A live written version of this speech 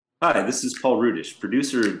Hi, this is Paul Rudish,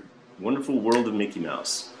 producer of Wonderful World of Mickey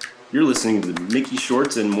Mouse. You're listening to the Mickey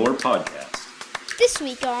Shorts and More podcast. This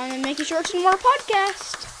week on the Mickey Shorts and More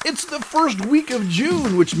podcast. It's the first week of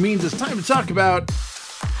June, which means it's time to talk about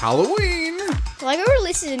Halloween. LEGO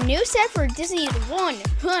releases a new set for Disney's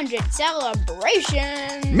 100th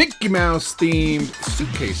celebration. Mickey Mouse themed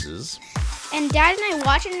suitcases. And Dad and I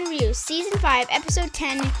watch and review Season 5, Episode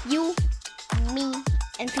 10, You, Me,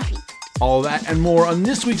 and Fifi. All that and more on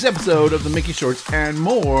this week's episode of the Mickey Shorts and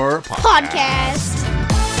More podcast.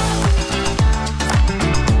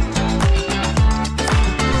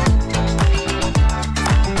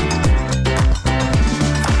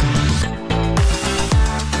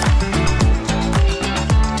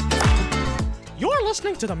 You're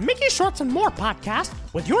listening to the Mickey Shorts and More podcast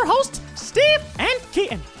with your hosts, Steve and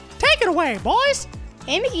Keaton. Take it away, boys.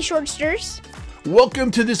 Hey, Mickey Shortsters. Welcome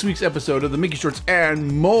to this week's episode of the Mickey Shorts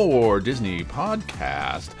and More Disney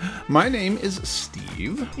podcast. My name is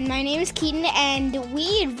Steve. My name is Keaton, and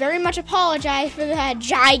we very much apologize for that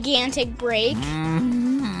gigantic break.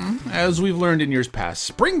 As we've learned in years past,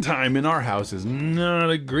 springtime in our house is not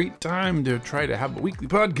a great time to try to have a weekly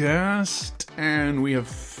podcast, and we have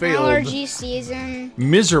failed. Allergy season.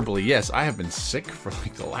 Miserably, yes. I have been sick for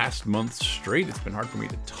like the last month straight. It's been hard for me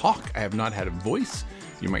to talk. I have not had a voice.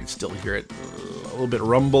 You might still hear it a little bit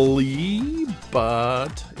rumbly,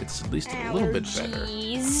 but it's at least a little bit better.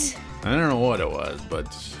 I don't know what it was,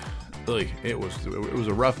 but like it was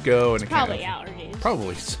a rough go, and probably allergies.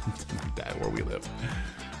 Probably something like that where we live.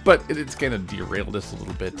 But it's kind of derailed us a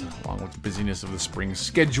little bit, along with the busyness of the spring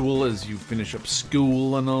schedule as you finish up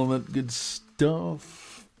school and all that good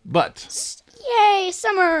stuff. But yay,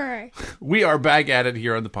 summer! We are back at it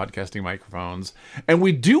here on the podcasting microphones, and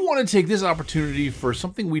we do want to take this opportunity for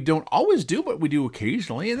something we don't always do, but we do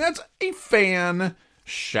occasionally, and that's a fan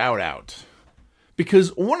shout out.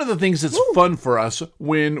 Because one of the things that's fun for us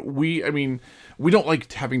when we don't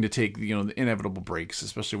like having to take, the inevitable breaks,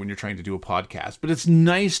 especially when you're trying to do a podcast, but it's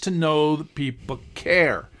nice to know that people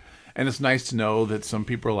care. And it's nice to know that some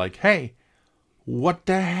people are like, hey, what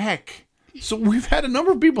the heck? So we've had a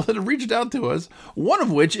number of people that have reached out to us, one of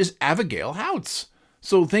which is Abigail Houts.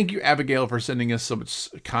 So thank you, Abigail, for sending us some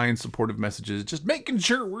kind, supportive messages, just making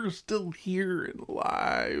sure we're still here and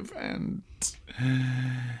alive. And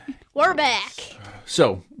we're back.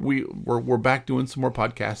 So we're back doing some more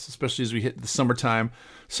podcasts, especially as we hit the summertime.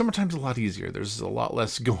 Summertime's a lot easier. There's a lot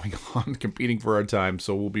less going on competing for our time.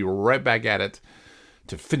 So we'll be right back at it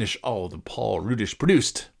to finish all the Paul Rudish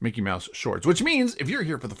produced Mickey Mouse shorts. Which means if you're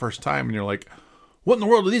here for the first time and you're like, what in the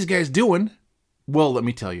world are these guys doing? Well, let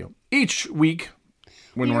me tell you. Each week,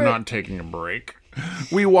 when we're not taking a break,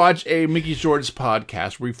 we watch a Mickey Shorts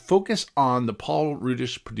podcast where we focus on the Paul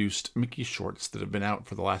Rudish produced Mickey Shorts that have been out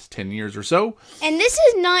for the last 10 years or so. And this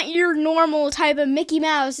is not your normal type of Mickey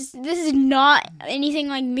Mouse. This is not anything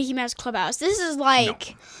like Mickey Mouse Clubhouse. This is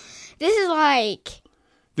like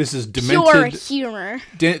This is demented, pure humor.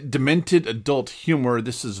 Demented adult humor.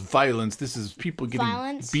 This is violence. This is people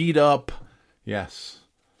getting beat up. Yes.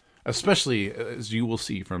 Especially, as you will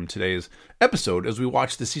see from today's episode, as we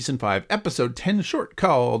watch the Season 5, Episode 10 short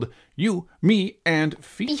called You, Me, and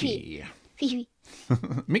Fifi. Fifi.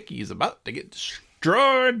 Mickey is about to get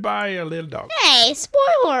destroyed by a little dog. Hey,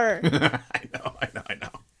 spoiler! I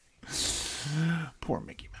know. Poor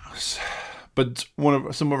Mickey Mouse. But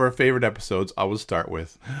some of our favorite episodes, I will start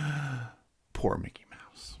with Poor Mickey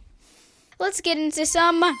Mouse. Let's get into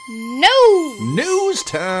some news! News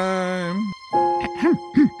time!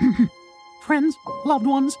 Friends, loved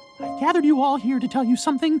ones, I've gathered you all here to tell you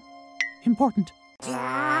something important.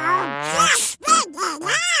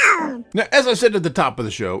 Now, as I said at the top of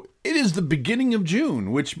the show, it is the beginning of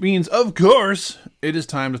June, which means, of course, it is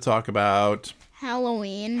time to talk about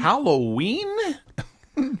Halloween. Halloween?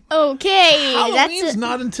 Okay, Halloween's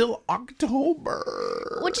not until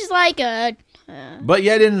October. Which is like a... But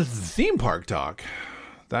yet in the theme park talk,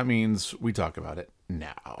 that means we talk about it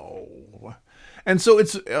now. And so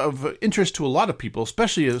it's of interest to a lot of people,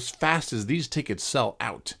 especially as fast as these tickets sell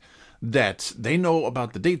out, that they know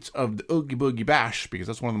about the dates of the Oogie Boogie Bash, because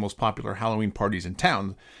that's one of the most popular Halloween parties in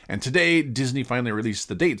town. And today, Disney finally released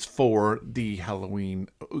the dates for the Halloween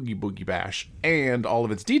Oogie Boogie Bash and all of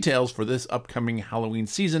its details for this upcoming Halloween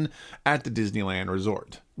season at the Disneyland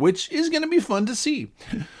Resort, which is going to be fun to see.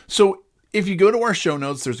 So if you go to our show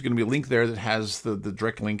notes, there's going to be a link there that has the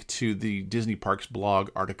direct link to the Disney Parks blog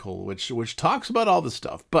article, which talks about all this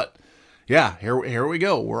stuff. But yeah, here we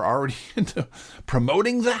go. We're already into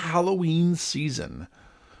promoting the Halloween season,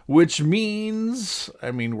 which means,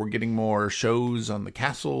 we're getting more shows on the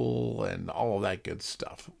castle and all of that good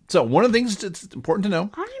stuff. So one of the things that's important to know,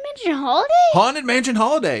 Haunted Mansion Holiday? Haunted Mansion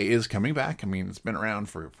Holiday is coming back. It's been around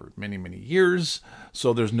for many, many years,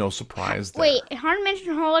 so there's no surprise there. Wait, Haunted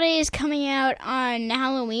Mansion Holiday is coming out on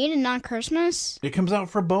Halloween and not Christmas? It comes out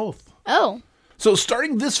for both. Oh. So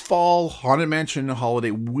starting this fall, Haunted Mansion Holiday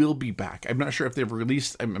will be back. I'm not sure if they've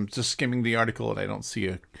released, I'm just skimming the article and I don't see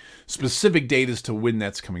a specific date as to when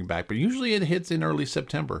that's coming back, but usually it hits in early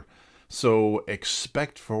September. So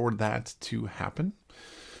expect for that to happen.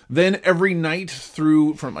 Then every night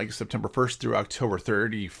from September 1st through October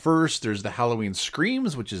 31st, there's the Halloween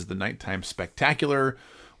Screams, which is the nighttime spectacular,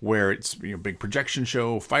 where it's big projection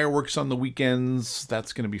show, fireworks on the weekends.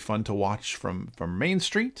 That's going to be fun to watch from Main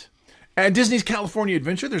Street. At Disney's California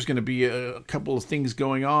Adventure, there's going to be a couple of things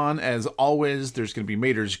going on. As always, there's going to be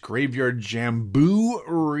Mater's Graveyard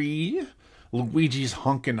Jamboree, Luigi's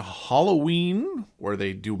Honkin' Halloween, where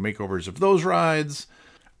they do makeovers of those rides,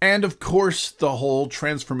 and of course, the whole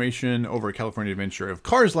transformation over at California Adventure of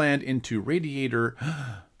Cars Land into Radiator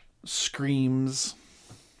Screams.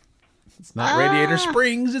 It's not Radiator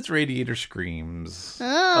Springs, it's Radiator Screams.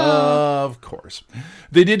 Of course.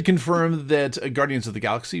 They did confirm that Guardians of the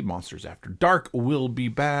Galaxy Monsters After Dark will be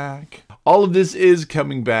back. All of this is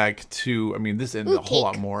coming back to, this and a whole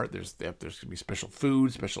lot more. There's going to be special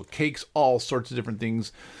food, special cakes, all sorts of different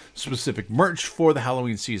things, specific merch for the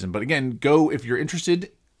Halloween season. But again, if you're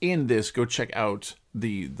interested in this, go check out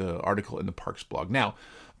the article in the Parks blog. Now,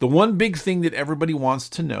 the one big thing that everybody wants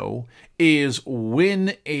to know is,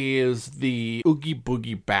 when is the Oogie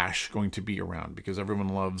Boogie Bash going to be around? Because everyone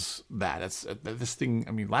loves that. This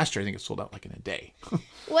thing, last year I think it sold out in a day.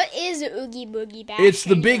 What is Oogie Boogie Bash? It's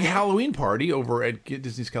the big Halloween party over at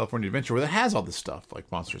Disney's California Adventure where it has all this stuff,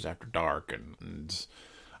 like Monsters After Dark, and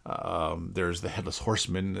there's the Headless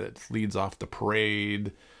Horseman that leads off the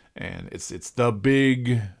parade, and it's the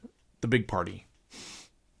big party.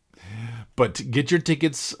 But get your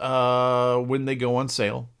tickets when they go on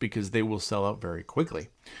sale, because they will sell out very quickly.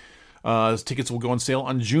 Tickets will go on sale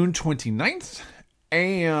on June 29th.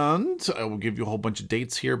 And I will give you a whole bunch of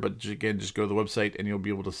dates here. But again, just go to the website and you'll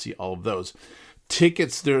be able to see all of those.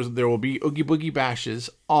 Tickets, there will be Oogie Boogie Bashes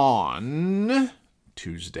on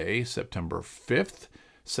Tuesday, September 5th,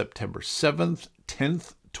 September 7th,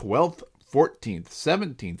 10th, 12th, 14th,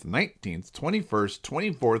 17th, 19th, 21st,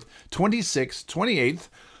 24th, 26th, 28th,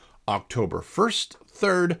 October 1st,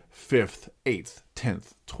 3rd, 5th, 8th,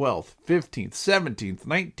 10th, 12th, 15th, 17th,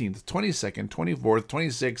 19th, 22nd, 24th,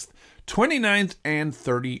 26th, 29th, and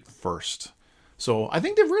 31st. So I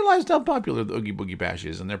think they've realized how popular the Oogie Boogie Bash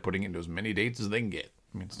is, and they're putting it into as many dates as they can get.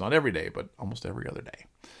 It's not every day, but almost every other day.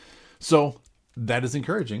 So that is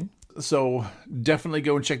encouraging. So definitely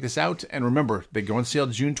go and check this out. And remember, they go on sale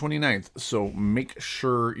June 29th. So make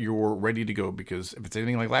sure you're ready to go, because if it's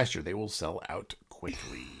anything like last year, they will sell out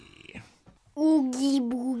quickly. Oogie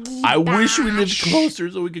Boogie I Bash. wish we lived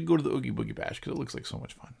closer so we could go to the Oogie Boogie Bash, because it looks like so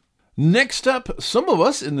much fun. Next up, some of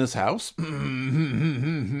us in this house like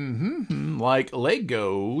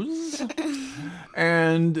Legos.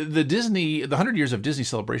 And the 100 Years of Disney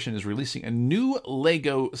celebration is releasing a new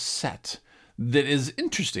Lego set that is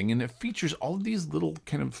interesting, and it features all of these little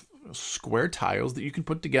kind of square tiles that you can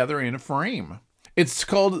put together in a frame. It's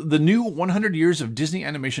called the new 100 Years of Disney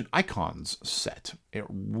Animation Icons set. It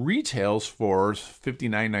retails for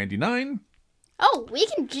 $59.99. Oh, we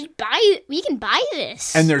can buy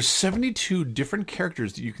this. And there's 72 different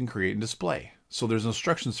characters that you can create and display. So there's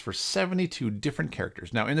instructions for 72 different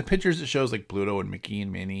characters. Now, in the pictures, it shows like Pluto and Mickey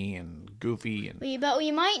and Minnie and Goofy. But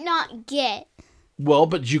we might not get. Well,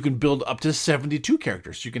 but you can build up to 72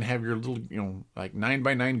 characters. You can have your little,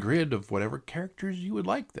 9x9 grid of whatever characters you would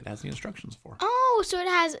like that has the instructions for. Oh, so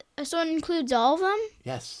it includes all of them?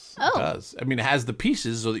 Yes, Oh. It does. It has the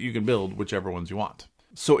pieces so that you can build whichever ones you want.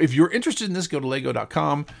 So if you're interested in this, go to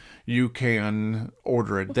Lego.com. You can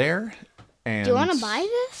order it there. And Do you want to buy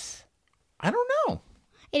this? I don't know.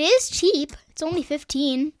 It is cheap. It's only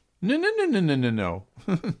 $15. No.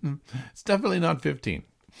 It's definitely not $15.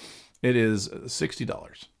 It is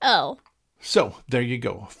 $60. Oh. So there you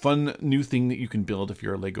go. Fun new thing that you can build if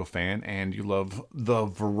you're a Lego fan and you love the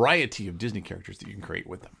variety of Disney characters that you can create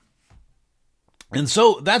with them. And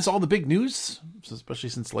so that's all the big news, especially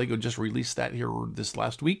since Lego just released that here this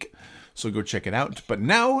last week. So go check it out. But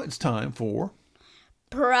now it's time for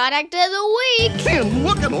Product of the Week. And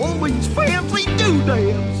look at all these fancy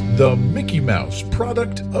doodads. the Mickey Mouse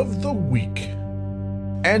Product of the Week.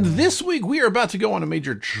 And this week we are about to go on a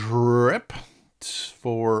major trip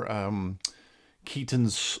for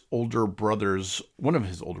Keaton's one of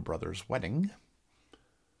his older brother's wedding.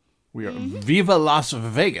 We are Viva Las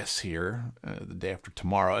Vegas here the day after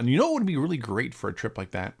tomorrow. And you know what would be really great for a trip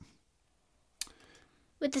like that?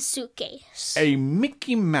 With a suitcase. A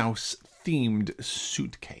Mickey Mouse themed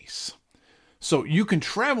suitcase. So you can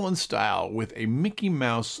travel in style with a Mickey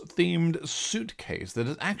Mouse themed suitcase that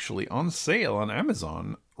is actually on sale on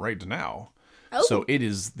Amazon right now. Oh. So it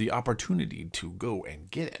is the opportunity to go and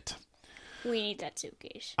get it. We need that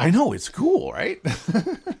suitcase. I know, it's cool, right?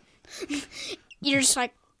 You're just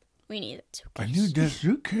like, we need that suitcase. I need that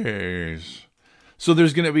suitcase. So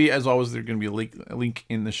there's going to be, as always, there's going to be a link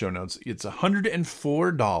in the show notes. It's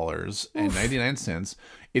 $104.99.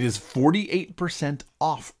 It is 48%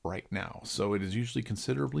 off right now. So it is usually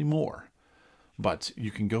considerably more. But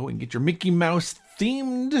you can go and get your Mickey Mouse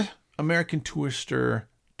themed American Tourister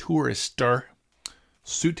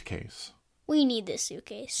suitcase. We need this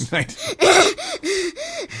suitcase. Right.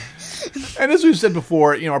 And as we've said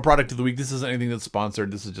before, our product of the week, this isn't anything that's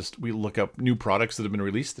sponsored. This is just, we look up new products that have been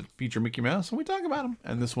released that feature Mickey Mouse, and we talk about them.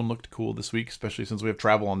 And this one looked cool this week, especially since we have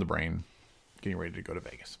travel on the brain, getting ready to go to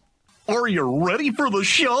Vegas. Are you ready for the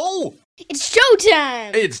show? It's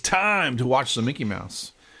showtime! It's time to watch some Mickey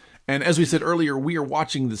Mouse. And as we said earlier, we are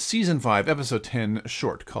watching the Season 5, Episode 10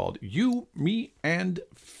 short called You, Me, and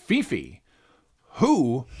Fifi.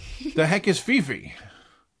 Who the heck is Fifi?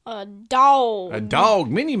 A dog. A dog.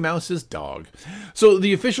 Minnie Mouse's dog. So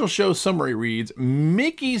the official show summary reads,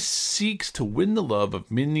 Mickey seeks to win the love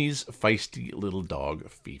of Minnie's feisty little dog,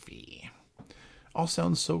 Fifi. All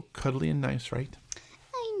sounds so cuddly and nice, right?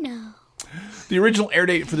 I know. The original air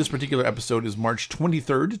date for this particular episode is March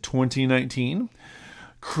 23rd, 2019.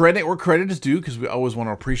 Credit where credit is due, because we always want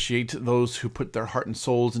to appreciate those who put their heart and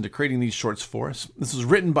souls into creating these shorts for us. This was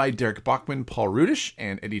written by Derek Bachman, Paul Rudish,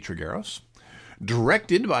 and Eddie Trigueros.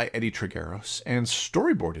 Directed by Eddie Trigueros, and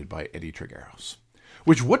storyboarded by Eddie Trigueros.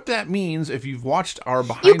 Which, what that means, if you've watched our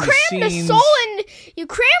behind the scenes... You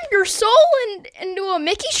crammed your soul into a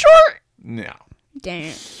Mickey short? No.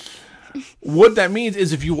 Damn. What that means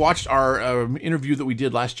is if you watched our interview that we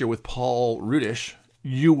did last year with Paul Rudish,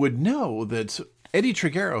 you would know that Eddie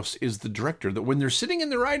Trigueros is the director, that when they're sitting in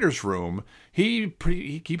the writer's room, he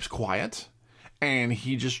keeps quiet, and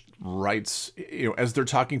he just writes, as they're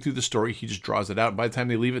talking through the story, he just draws it out. By the time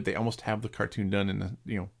they leave it, they almost have the cartoon done in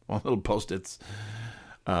on little Post-its.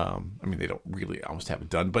 They don't really almost have it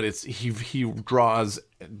done, but he draws,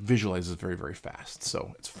 visualizes very, very fast.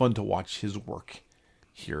 So it's fun to watch his work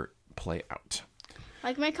here play out.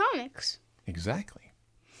 Like my comics. Exactly.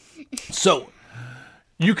 So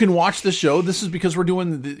you can watch the show. This is because we're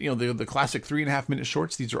doing the classic 3.5 minute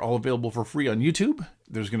shorts. These are all available for free on YouTube.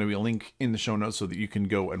 There's going to be a link in the show notes so that you can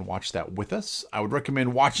go and watch that with us. I would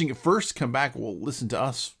recommend watching it first. Come back. We'll listen to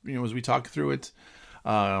us, as we talk through it.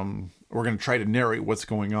 We're going to try to narrate what's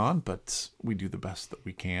going on, but we do the best that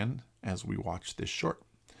we can as we watch this short.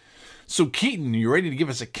 So Keaton, you ready to give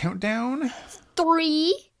us a countdown?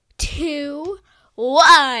 3, 2,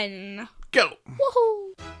 1. Go.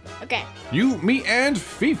 Woohoo. Okay. You, Me, and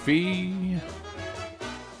Fifi.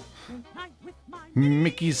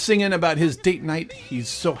 Mickey's singing about his date night. He's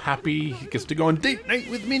so happy. He gets to go on date night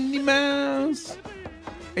with Minnie Mouse.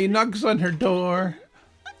 He knocks on her door.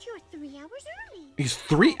 But you're 3 hours early. He's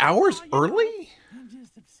 3 hours early? I'm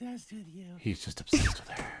just obsessed with you. He's just obsessed with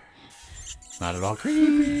her. Not at all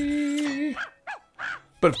creepy.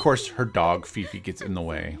 But of course, her dog, Fifi, gets in the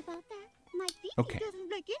way. Okay.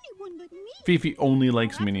 Fifi only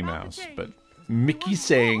likes Minnie Mouse, but Mickey's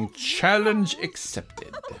saying, challenge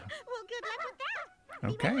accepted.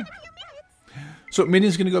 Okay. So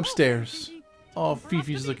Minnie's going to go upstairs. Oh,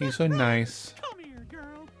 Fifi's looking so nice.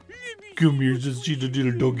 Come here, just see the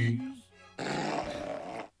little doggy.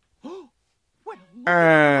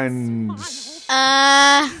 And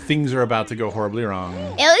things are about to go horribly wrong.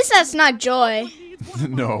 At least that's not Joy.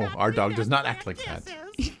 No, our dog does not act like that.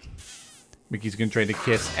 Mickey's going to try to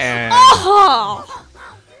kiss, and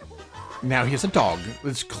now he has a dog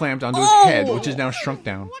that's clamped onto his head, which is now shrunk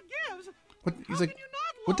down. What? He's like,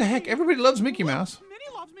 what the heck? Everybody loves Mickey Mouse.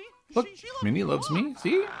 Look, Minnie loves me.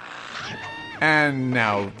 See? And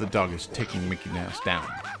now the dog is taking Mickey Mouse down.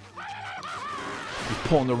 He's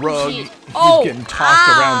pulling the rug. He's getting tossed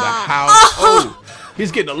around the house. Oh,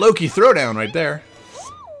 he's getting a Loki throwdown right there.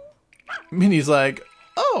 Minnie's like,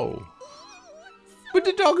 oh. But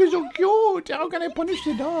the dog is so cute. How can I punish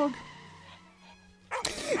the dog?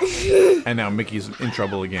 And now Mickey's in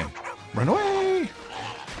trouble again. Run away.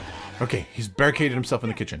 Okay, he's barricaded himself in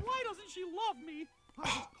the kitchen. Why doesn't she love me?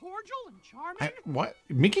 I'm cordial and charming. What?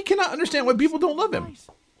 Mickey cannot understand why people don't love him.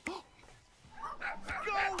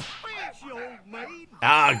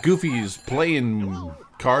 Goofy's playing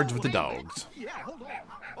cards with the dogs. Yeah, hold on.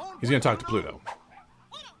 On He's going to talk to Pluto.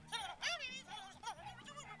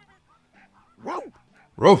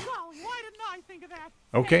 Roof. Why didn't I think of that?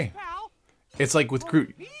 Okay. Thanks, pal. It's like with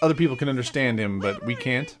Groot. Other people can understand him, but we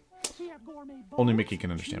can't. We have gourmet Only bowls, Mickey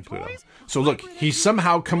can understand Pluto. toys, So look, he's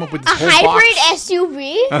somehow come up with this A whole hybrid box.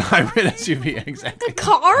 SUV? A hybrid SUV, exactly.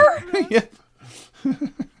 Car? Yep.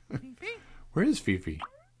 Where is Fifi?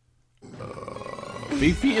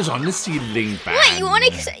 Fifi is on the ceiling fan. What, you want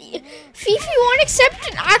to... Fifi won't accept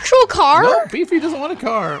an actual car? No, Fifi doesn't want a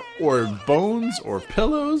car, or bones, or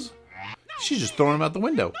pillows. She's just throwing them out the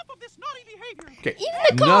window. Enough of this naughty behavior. Okay,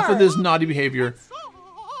 Even the enough car. of this naughty behavior. So,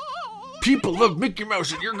 People love Mickey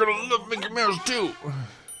Mouse, and you're gonna love Mickey Mouse too.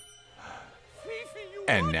 Fifi, you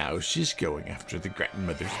And now she's going after the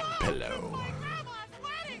grandmother's pillow.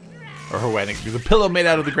 Or her wedding. The pillow made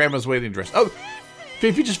out of the grandma's wedding dress. Oh,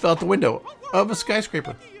 Fifi just fell out the window of a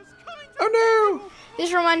skyscraper. Oh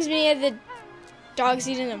This reminds me of the dog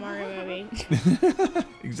scene in the Mario movie. no!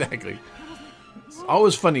 Exactly. It's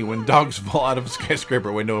always funny when dogs fall out of a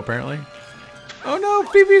skyscraper window, apparently. Oh no,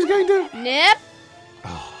 Fifi's going to... Nip.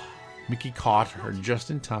 Mickey caught her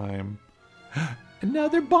just in time. And now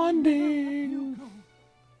they're bonding.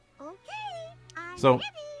 Okay, I'm So, ready.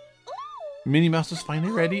 Ooh. Minnie Mouse is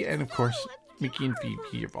finally ready, and of course, Mickey and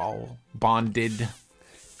Fifi have all bonded.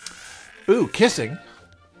 Ooh, kissing.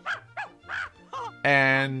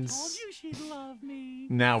 And told you she'd love me.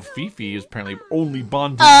 now Fifi is apparently only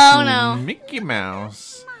bonded Oh, to no. Mickey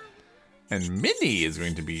Mouse. And Minnie is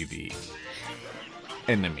going to be the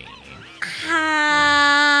enemy.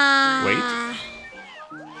 Wait.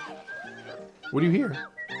 What do you hear?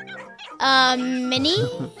 Minnie?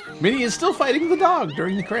 Minnie is still fighting the dog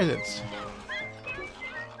during the credits.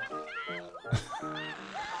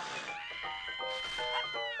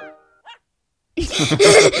 And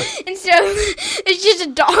so it's just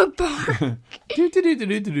a dog bark.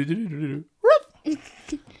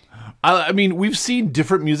 I mean, we've seen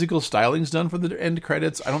different musical stylings done for the end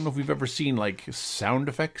credits. I don't know if we've ever seen like sound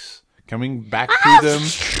effects coming back through them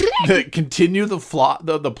that continue the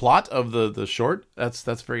plot of the short.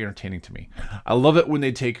 That's very entertaining to me. I love it when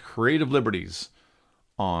they take creative liberties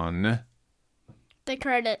on The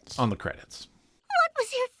credits. the credits. What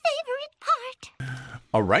was your favorite part?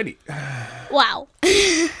 Alrighty. Wow.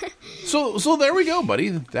 So there we go, buddy.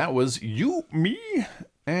 That was You, Me,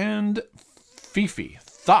 and Fifi.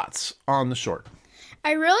 Thoughts on the short?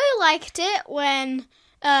 I really liked it when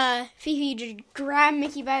Fifi just grabbed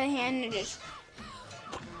Mickey by the hand and just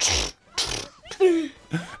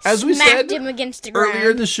As we smacked said him against the ground.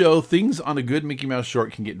 earlier in the show, things on a good Mickey Mouse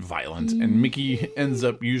short can get violent, and Mickey ends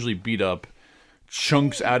up usually beat up,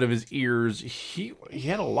 chunks out of his ears. He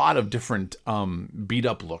had a lot of different beat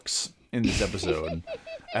up looks in this episode,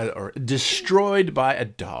 or destroyed by a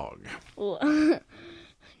dog.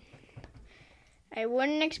 I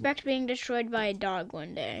wouldn't expect being destroyed by a dog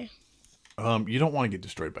one day. You don't want to get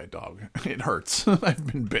destroyed by a dog. It hurts. I've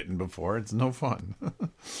been bitten before. It's no fun.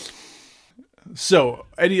 So,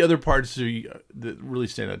 any other parts that really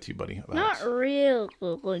stand out to you, buddy? about Not it? really.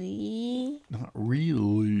 Not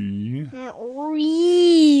really. Not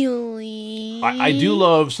really. I do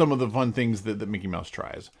love some of the fun things that Mickey Mouse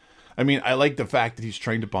tries. I mean, I like the fact that he's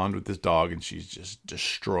trying to bond with this dog and she's just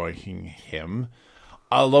destroying him.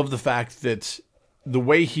 I love the fact that the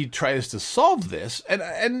way he tries to solve this,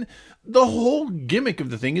 and the whole gimmick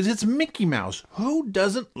of the thing is it's Mickey Mouse. Who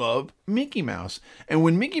doesn't love Mickey Mouse? And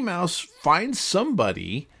when Mickey Mouse finds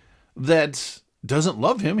somebody that doesn't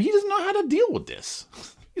love him, he doesn't know how to deal with this.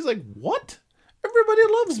 He's like, what? Everybody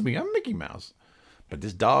loves me. I'm Mickey Mouse. But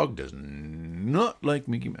this dog does not like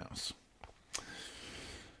Mickey Mouse.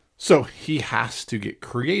 So he has to get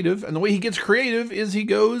creative. And the way he gets creative is he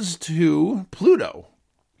goes to Pluto.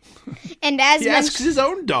 And as He asks his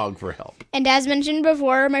own dog for help. And as mentioned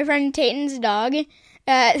before, my friend Tayton's dog,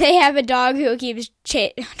 they have a dog who keeps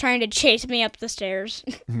trying to chase me up the stairs.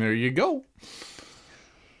 There you go.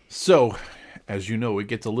 So, as you know, it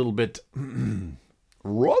gets a little bit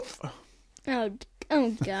rough. Oh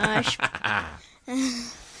gosh.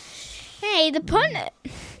 Hey, the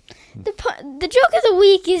joke of the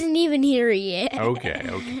week isn't even here yet.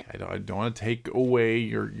 Okay. I don't want to take away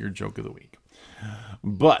your joke of the week.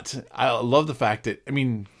 But I love the fact that, I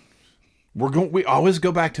mean, we always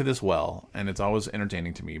go back to this well, and it's always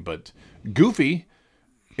entertaining to me, but Goofy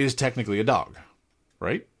is technically a dog,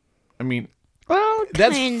 right? I mean, Well,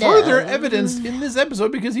 that's kinda. further evidenced in this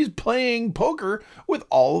episode because he's playing poker with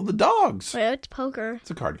all of the dogs. Wait, it's poker. It's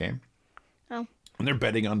a card game. Oh. And they're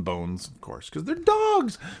betting on bones, of course, because they're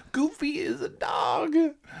dogs. Goofy is a dog.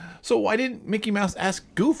 So why didn't Mickey Mouse ask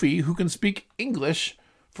Goofy, who can speak English,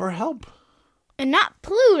 for help? And not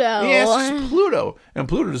Pluto. Yes, it's Pluto. And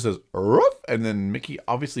Pluto just says, "Ruff," and then Mickey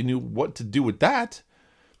obviously knew what to do with that.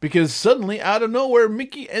 Because suddenly, out of nowhere,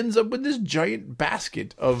 Mickey ends up with this giant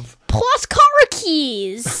basket of... Plus car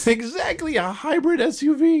keys. Exactly, a hybrid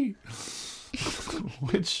SUV.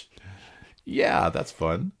 Which, yeah, that's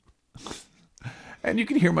fun. And you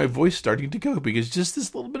can hear my voice starting to go because just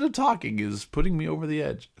this little bit of talking is putting me over the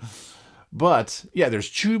edge. But, yeah, there's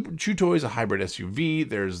Chew Toys, a hybrid SUV.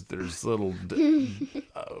 There's little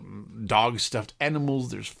dog stuffed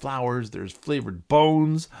animals. There's flowers. There's flavored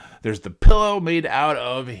bones. There's the pillow made out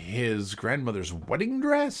of his grandmother's wedding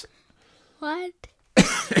dress. What?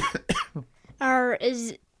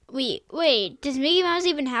 Wait, does Mickey Mouse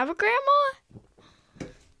even have a grandma?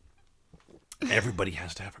 Everybody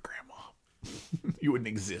has to have a grandma. You wouldn't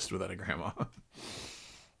exist without a grandma.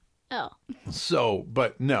 Oh. So,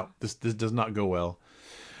 but no, this does not go well.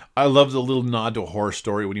 I love the little nod to a horror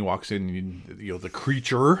story when he walks in. You know, the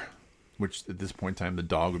creature, which at this point in time the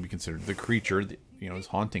dog would be considered the creature that, you know, is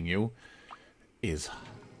haunting you, is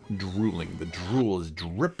drooling. The drool is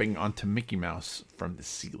dripping onto Mickey Mouse from the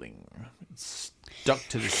ceiling. It's stuck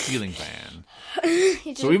to the ceiling fan.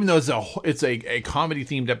 So even though it's a comedy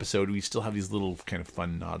themed episode, we still have these little kind of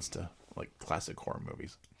fun nods to like classic horror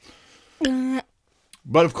movies.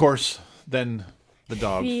 But of course, then the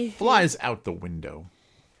dog flies out the window.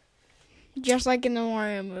 Just like in the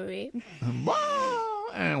Mario movie.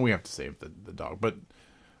 And we have to save the dog. But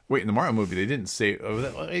wait, in the Mario movie, they didn't save...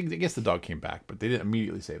 I guess the dog came back, but they didn't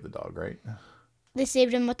immediately save the dog, right? They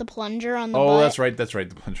saved him with the plunger on the butt. Oh, that's right, the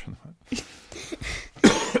plunger on the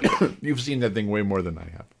butt. You've seen that thing way more than I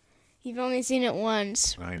have. You've only seen it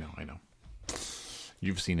once. I know.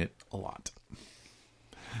 You've seen it a lot.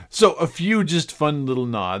 So, a few just fun little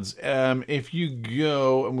nods. If you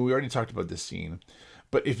go... I mean, we already talked about this scene.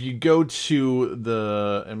 But if you go to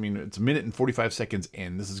the... I mean, it's a minute and 45 seconds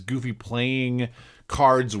in. This is Goofy playing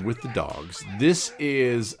cards with the dogs. This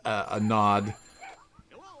is a nod...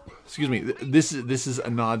 Excuse me. This is a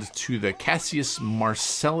nod to the Cassius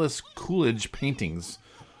Marcellus Coolidge paintings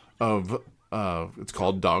of... it's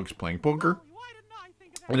called Dogs Playing Poker.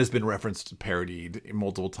 And it's been referenced, parodied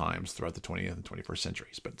multiple times throughout the 20th and 21st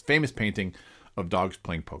centuries. But it's a famous painting of dogs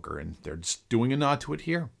playing poker, and they're just doing a nod to it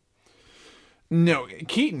here. No,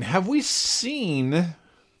 Keaton, have we seen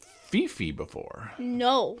Fifi before?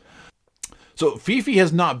 No. So Fifi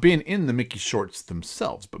has not been in the Mickey shorts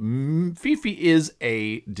themselves, but Fifi is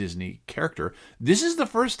a Disney character. This is the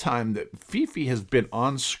first time that Fifi has been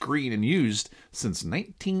on screen and used since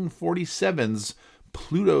 1947's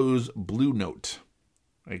Pluto's Blue Note.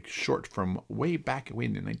 Like short from way back in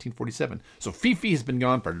 1947. So Fifi has been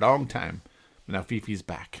gone for a long time. But now Fifi's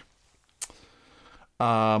back.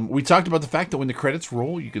 We talked about the fact that when the credits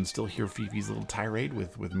roll, you can still hear Fifi's little tirade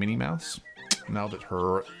with Minnie Mouse. Now that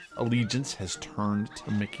her allegiance has turned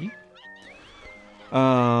to Mickey.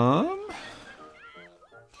 Oh,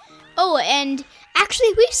 and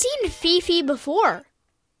actually we've seen Fifi before.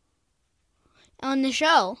 On the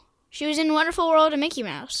show. She was in Wonderful World of Mickey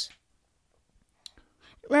Mouse.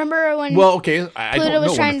 Remember when Pluto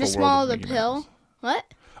was trying to swallow the pill? What?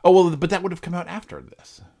 Oh, well, but that would have come out after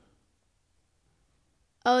this.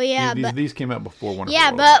 Oh, yeah. These came out before Wonderful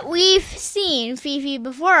Yeah, World. but we've seen Fifi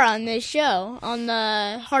before on this show, on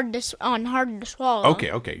the Hard to Swallow.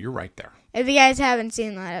 Okay, you're right there. If you guys haven't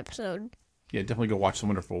seen that episode. Yeah, definitely go watch The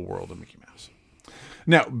Wonderful World of Mickey Mouse.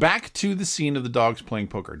 Now, back to the scene of the dogs playing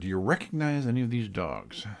poker. Do you recognize any of these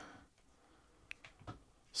dogs?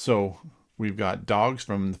 So... We've got dogs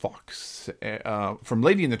from from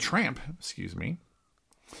Lady and the Tramp, excuse me.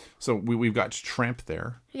 So we've got Tramp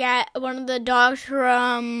there. Yeah, one of the dogs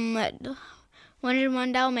from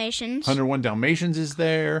 101 Dalmatians. 101 Dalmatians is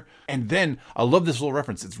there. And then, I love this little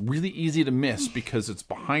reference. It's really easy to miss because it's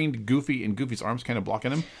behind Goofy and Goofy's arms kind of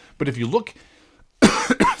blocking him. But if you look,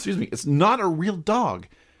 excuse me, it's not a real dog.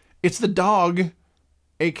 It's the dog,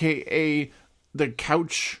 a.k.a. the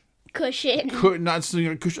couch... Cushion.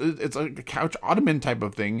 It's a couch ottoman type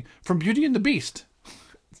of thing from Beauty and the Beast.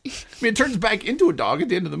 I mean, it turns back into a dog at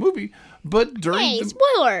the end of the movie, but during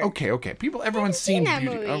spoiler. Okay. Everyone's seen that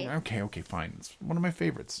Beauty. movie. Okay, fine. It's one of my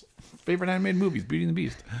favorites. Favorite animated movies, Beauty and the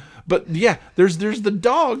Beast. But yeah, there's the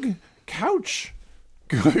dog couch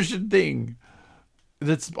cushion thing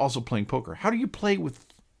that's also playing poker. How do you play with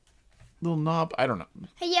little knob? I don't know.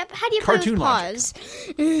 Yep. How do you Cartoon play with paws?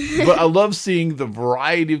 But I love seeing the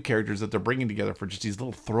variety of characters that they're bringing together for just these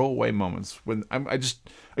little throwaway moments. When I just,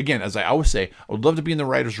 again, as I always say, I would love to be in the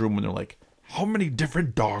writer's room when they're like, how many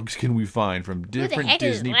different dogs can we find from different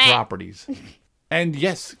Disney properties? And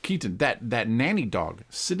yes, Keaton, that nanny dog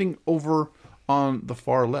sitting over on the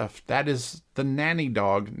far left, that is the nanny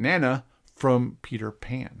dog, Nana, from Peter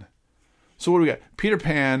Pan. So what do we got? Peter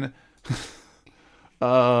Pan,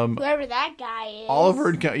 Whoever that guy is.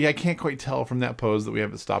 Oliver, I can't quite tell from that pose that we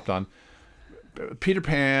haven't stopped on. Peter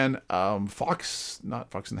Pan, Fox, not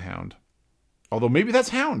Fox and the Hound. Although maybe that's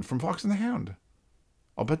Hound from Fox and the Hound.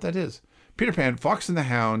 I'll bet that is. Peter Pan, Fox and the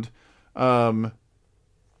Hound, Lady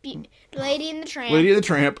and the Tramp. Lady and the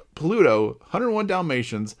Tramp, Pluto, 101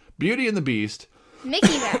 Dalmatians, Beauty and the Beast,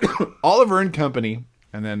 Mickey Mouse. Oliver and Company,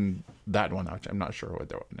 and then that one, which I'm not sure what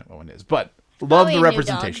that one is. But love Probably the a new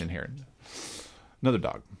representation here. Another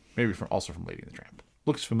dog. Maybe also from Lady and the Tramp.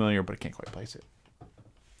 Looks familiar, but I can't quite place it.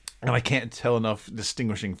 And I can't tell enough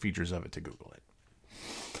distinguishing features of it to Google it.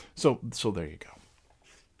 So there you go.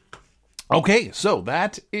 Okay, so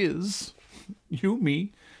that is you,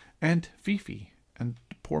 me, and Fifi, and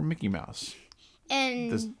poor Mickey Mouse.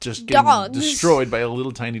 And That's just getting dogs. destroyed by a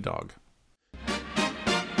little tiny dog.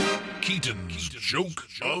 Keaton's Joke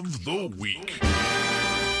of the Week.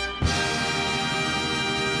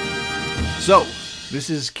 So, this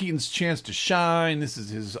is Keaton's chance to shine. This is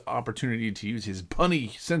his opportunity to use his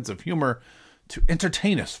punny sense of humor to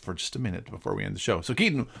entertain us for just a minute before we end the show. So,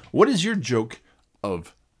 Keaton, what is your joke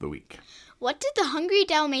of the week? What did the hungry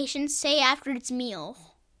Dalmatian say after its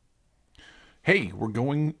meal? Hey, we're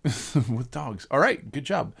going with dogs. All right, good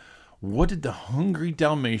job. What did the hungry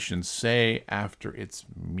Dalmatian say after its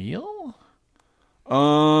meal?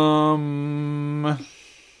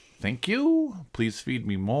 Thank you. Please feed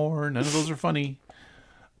me more. None of those are funny.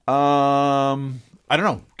 I don't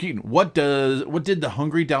know. Keaton, what did the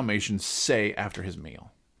hungry Dalmatian say after his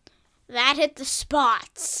meal? That hit the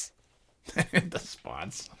spots. The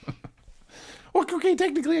spots. Well, okay,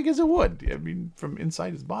 technically, I guess it would. I mean, from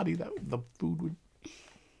inside his body, that the food would.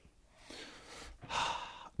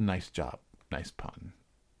 Nice job. Nice pun.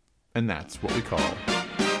 And that's what we call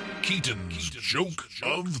Keaton's Joke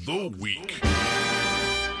of the Week.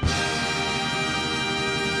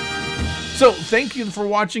 So, thank you for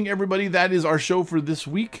watching, everybody. That is our show for this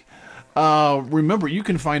week. Remember, you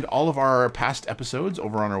can find all of our past episodes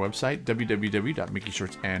over on our website,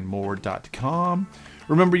 www.mickeyshortsandmore.com.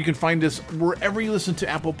 Remember, you can find us wherever you listen to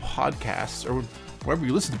Apple Podcasts, or wherever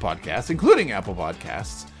you listen to podcasts, including Apple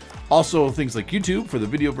Podcasts. Also, things like YouTube for the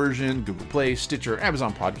video version, Google Play, Stitcher,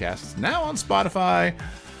 Amazon Podcasts, now on Spotify,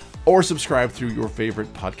 or subscribe through your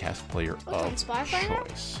favorite podcast player of Spotify now?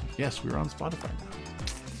 choice. Yes, we're on Spotify now.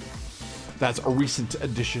 That's a recent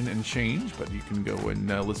addition and change, but you can go and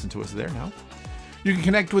listen to us there now. You can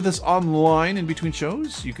connect with us online in between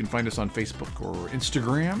shows. You can find us on Facebook or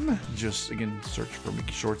Instagram. Just, again, search for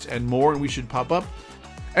Mickey Shorts and More, and we should pop up.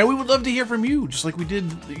 And we would love to hear from you, just like we did,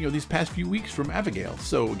 these past few weeks from Abigail.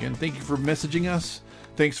 So, again, thank you for messaging us.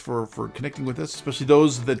 Thanks for connecting with us, especially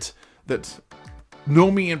those that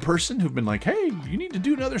know me in person who've been like, hey, you need to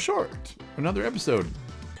do another episode.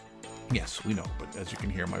 Yes, we know, but as you can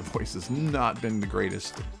hear, my voice has not been the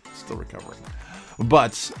greatest. Still recovering.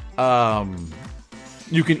 But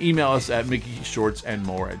you can email us at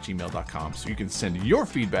mickeyshortsandmore@gmail.com, so you can send your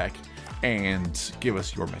feedback and give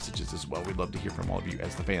us your messages as well. We'd love to hear from all of you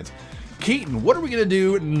as the fans. Keaton, what are we going to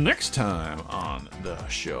do next time on the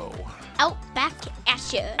show? Out back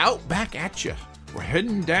at you. Out back at you. We're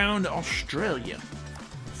heading down to Australia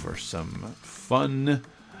for some fun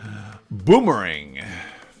boomerang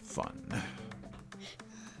fun.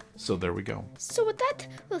 So there we go. So with that,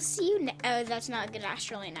 we'll see you oh, that's not a good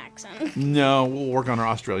Australian accent. No, we'll work on our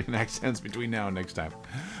Australian accents between now and next time.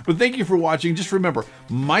 But thank you for watching. Just remember,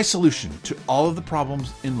 my solution to all of the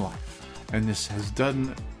problems in life, and this has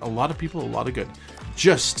done a lot of people a lot of good.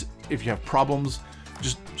 Just, if you have problems,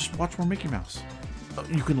 just watch more Mickey Mouse.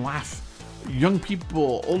 You can laugh. Young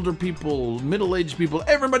people, older people, middle-aged people,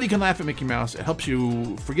 everybody can laugh at Mickey Mouse. It helps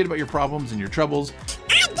you forget about your problems and your troubles.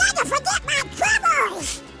 I'm gonna forget my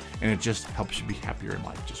troubles! And it just helps you be happier in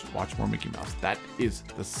life. Just watch more Mickey Mouse. That is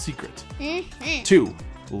the secret to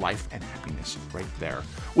life and happiness right there.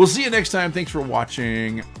 We'll see you next time. Thanks for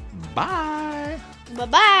watching. Bye.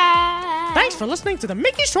 Bye-bye. Thanks for listening to the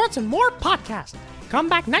Mickey Shorts and More podcast. Come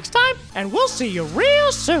back next time, and we'll see you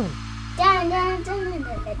real soon. Dun, dun, dun,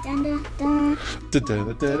 dun, dun, dun,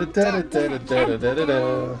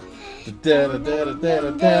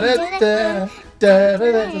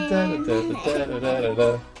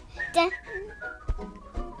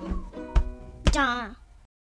 dun.